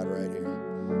of God right here.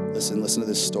 Listen to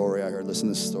this story I heard.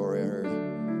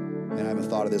 And I haven't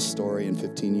thought of this story in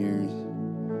 15 years.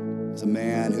 There's a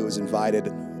man who was invited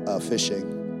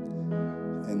fishing.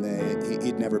 And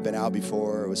he'd never been out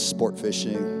before. It was sport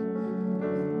fishing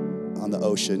on the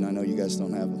ocean. I know you guys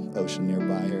don't have an ocean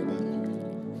nearby here, but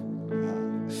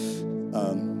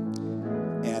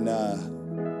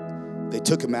they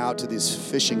took him out to these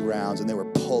fishing grounds, and they were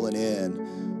pulling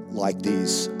in like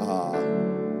these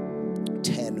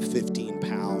 10, 15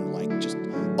 pound, like just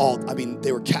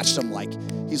they were catching them like,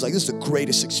 he's like, this is the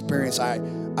greatest experience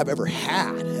I've ever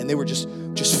had. And they were just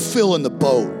filling the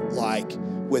boat like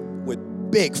with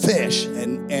big fish.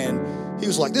 And he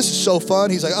was like, this is so fun.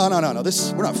 He's like, oh, no,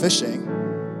 we're not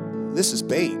fishing. This is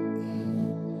bait.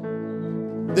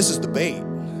 This is the bait.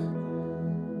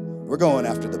 We're going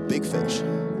after the big fish.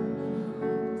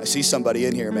 I see somebody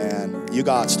in here, man. You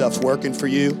got stuff working for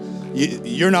you.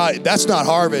 That's not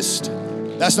harvest.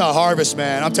 That's not harvest,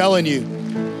 man. I'm telling you.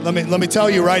 Let me tell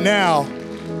you right now.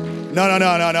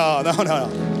 No.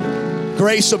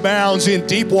 Grace abounds in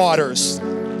deep waters.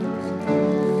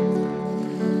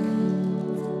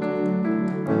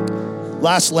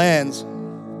 Last lens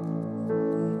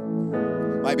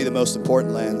might be the most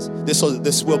important lens. This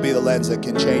will be the lens that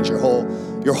can change your whole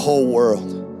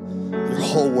world. Your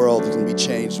whole world can be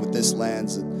changed with this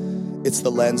lens. It's the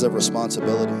lens of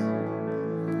responsibility.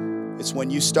 It's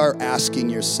when you start asking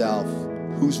yourself,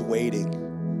 who's waiting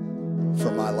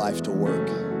for my life to work?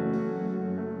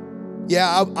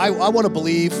 Yeah, I want to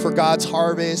believe for God's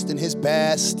harvest and his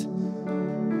best,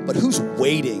 but who's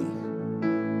waiting?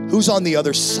 Who's on the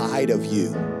other side of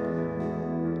you,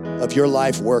 of your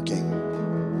life working,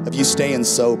 of you staying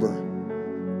sober,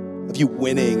 of you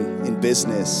winning in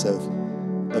business, of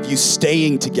you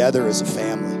staying together as a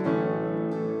family?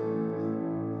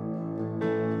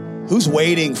 Who's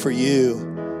waiting for you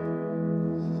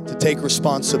to take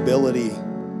responsibility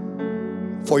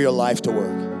for your life to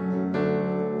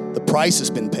work? The price has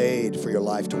been paid for your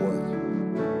life to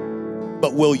work.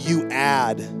 but will you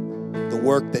add the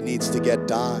work that needs to get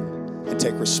done and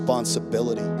take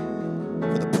responsibility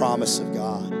for the promise of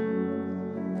God?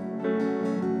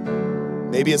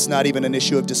 Maybe it's not even an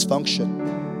issue of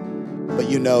dysfunction, but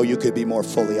you know you could be more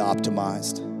fully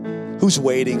optimized. Who's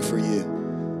waiting for you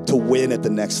to win at the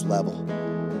next level,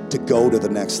 to go to the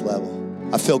next level?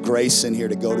 I feel grace in here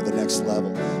to go to the next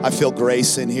level. I feel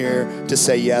grace in here to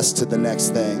say yes to the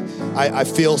next thing. I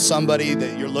feel somebody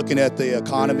that you're looking at the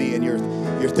economy and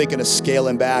you're thinking of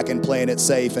scaling back and playing it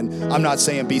safe. And I'm not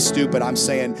saying be stupid. I'm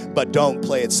saying, but don't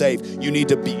play it safe. You need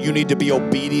to be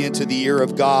obedient to the ear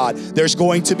of God. There's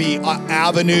going to be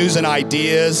avenues and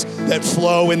ideas that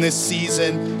flow in this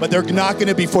season, but they're not going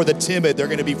to be for the timid. They're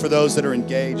going to be for those that are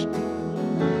engaged.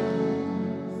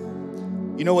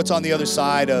 You know what's on the other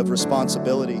side of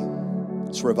responsibility?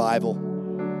 It's revival.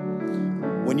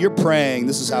 When you're praying,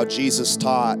 this is how Jesus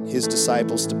taught his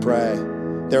disciples to pray.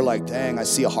 They're like, dang, I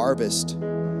see a harvest.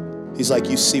 He's like,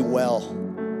 you see well,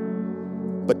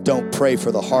 but don't pray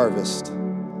for the harvest.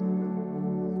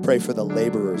 Pray for the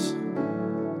laborers.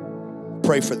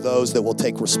 Pray for those that will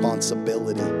take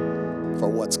responsibility for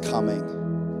what's coming.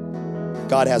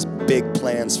 God has big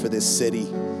plans for this city.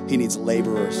 He needs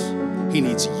laborers. He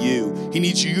needs you. He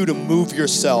needs you to move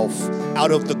yourself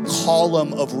out of the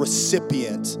column of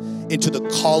recipient into the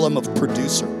column of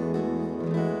producer.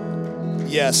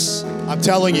 Yes, I'm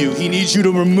telling you, he needs you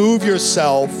to remove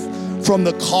yourself from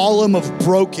the column of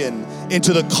broken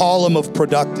into the column of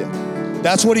productive.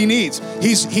 That's what he needs.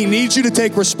 He needs you to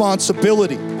take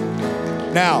responsibility.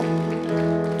 Now,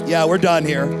 yeah, we're done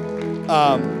here.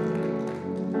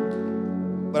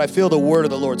 But I feel the word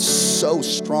of the Lord so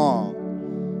strong.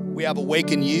 We have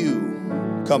Awaken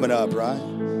You coming up, right?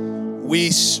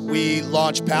 We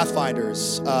launch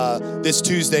Pathfinders this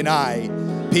Tuesday night.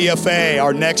 PFA,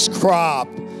 our next crop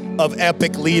of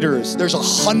epic leaders. There's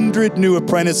 100 new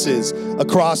apprentices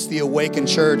across the Awaken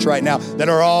Church right now that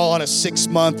are all on a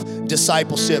 6-month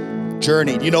discipleship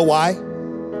journey. You know why?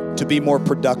 To be more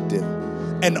productive.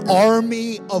 An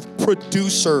army of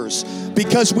producers,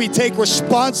 because we take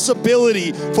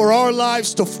responsibility for our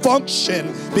lives to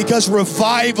function, because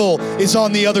revival is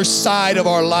on the other side of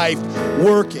our life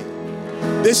working.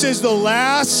 This is the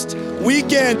last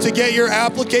weekend to get your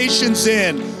applications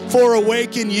in for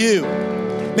Awaken You.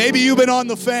 Maybe you've been on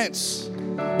the fence.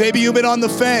 Maybe you've been on the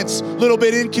fence, a little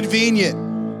bit inconvenient.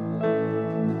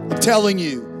 I'm telling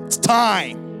you, it's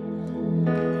time.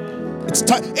 It's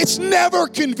time. It's never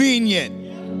convenient.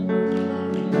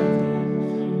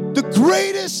 The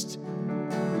greatest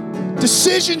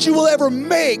decisions you will ever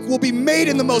make will be made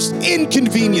in the most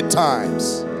inconvenient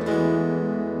times.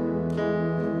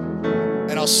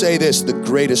 And I'll say this, the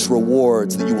greatest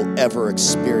rewards that you will ever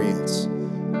experience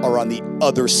are on the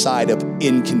other side of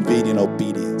inconvenient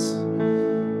obedience.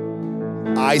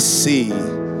 I see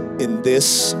in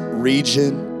this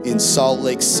region, in Salt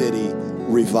Lake City,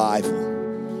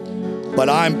 revival. But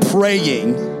I'm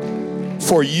praying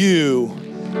for you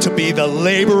to be the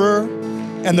laborer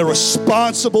and the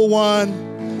responsible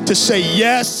one to say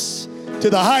yes to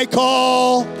the high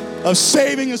call of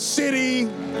saving a city.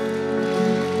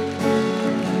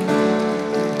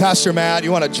 Pastor Matt,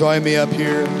 you want to join me up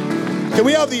here? Can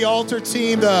we have the altar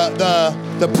team,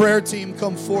 the prayer team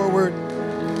come forward?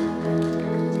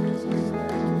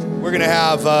 We're going to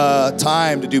have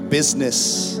time to do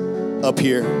business up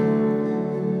here.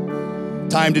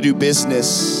 Time to do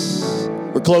business.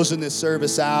 We're closing this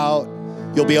service out.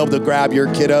 You'll be able to grab your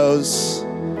kiddos.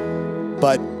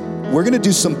 But we're going to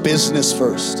do some business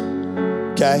first,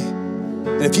 okay?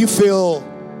 And if you feel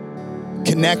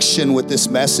connection with this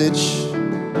message,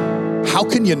 how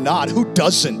can you not? Who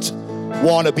doesn't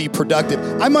want to be productive?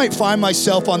 I might find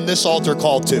myself on this altar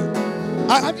call too.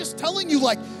 I'm just telling you,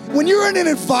 like, when you're in an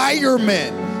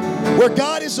environment where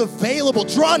God is available,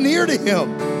 draw near to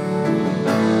him.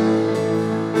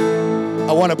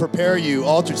 I want to prepare you,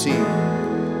 altar team.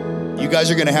 You guys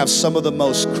are going to have some of the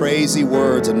most crazy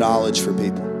words of knowledge for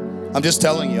people. I'm just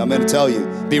telling you. I'm going to tell you.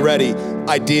 Be ready.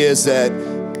 Ideas that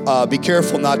be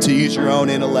careful not to use your own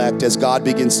intellect as God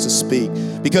begins to speak.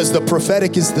 Because the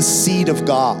prophetic is the seed of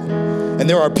God. And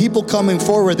there are people coming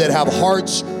forward that have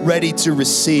hearts ready to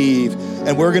receive.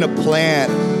 And we're going to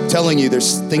plant. I'm telling you,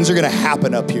 things are going to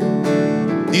happen up here.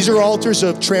 These are altars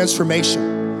of transformation.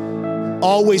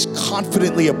 Always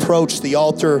confidently approach the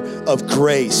altar of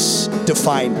grace to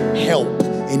find help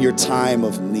in your time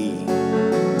of need.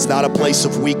 It's not a place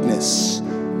of weakness.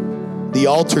 The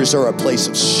altars are a place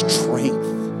of strength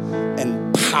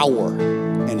and power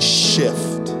and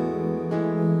shift.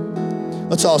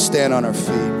 Let's all stand on our feet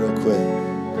real quick.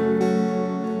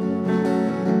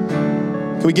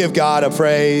 Can we give God a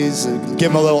praise and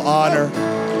give him a little honor?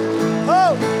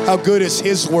 How good is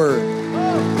his word?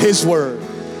 His word.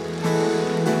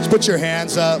 Just put your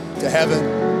hands up to heaven.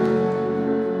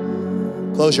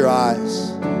 Close your eyes.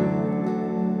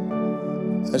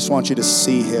 I just want you to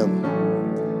see him.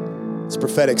 It's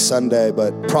Prophetic Sunday,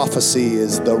 but prophecy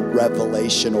is the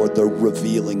revelation or the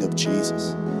revealing of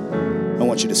Jesus. I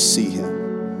want you to see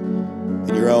him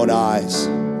in your own eyes,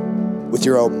 with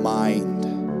your own mind.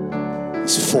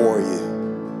 He's for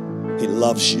you. He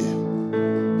loves you.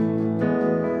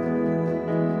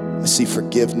 I see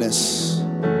forgiveness.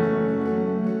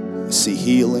 I see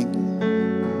healing.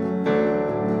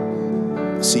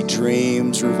 I see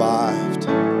dreams revived,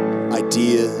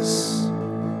 ideas.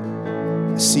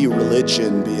 I see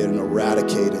religion being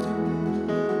eradicated.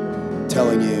 I'm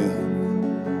telling you,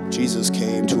 Jesus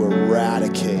came to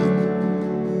eradicate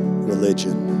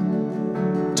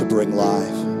religion, to bring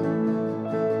life.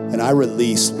 And I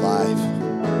release life.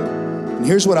 And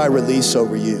here's what I release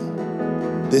over you.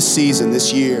 This season,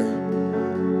 this year,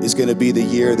 is going to be the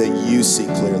year that you see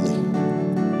clearly.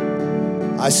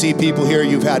 I see people here,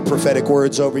 you've had prophetic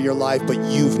words over your life, but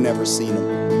you've never seen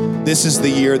them. This is the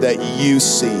year that you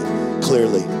see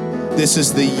clearly. This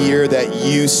is the year that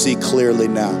you see clearly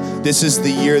now. This is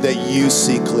the year that you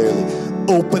see clearly.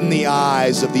 Open the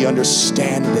eyes of the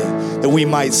understanding that we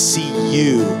might see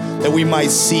you, that we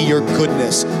might see your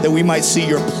goodness, that we might see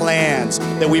your plans,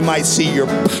 that we might see your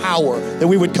power, that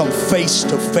we would come face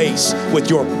to face with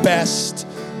your best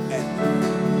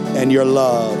and your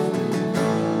love.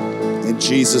 In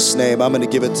Jesus' name, I'm going to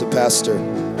give it to Pastor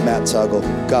Matt Tuggle.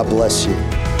 God bless you.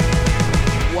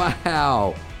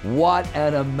 Wow, what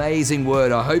an amazing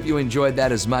word. I hope you enjoyed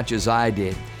that as much as I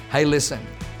did. Hey, listen,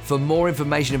 for more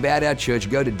information about our church,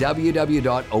 go to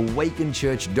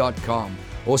www.awakenchurch.com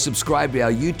or subscribe to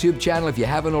our YouTube channel if you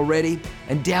haven't already,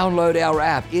 and download our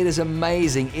app. It is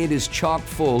amazing. It is chock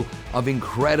full of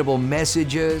incredible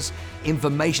messages,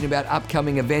 information about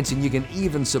upcoming events, and you can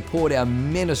even support our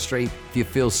ministry if you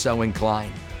feel so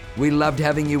inclined. We loved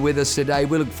having you with us today.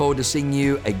 We look forward to seeing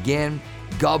you again.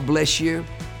 God bless you.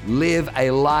 Live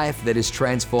a life that is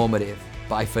transformative.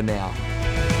 Bye for now.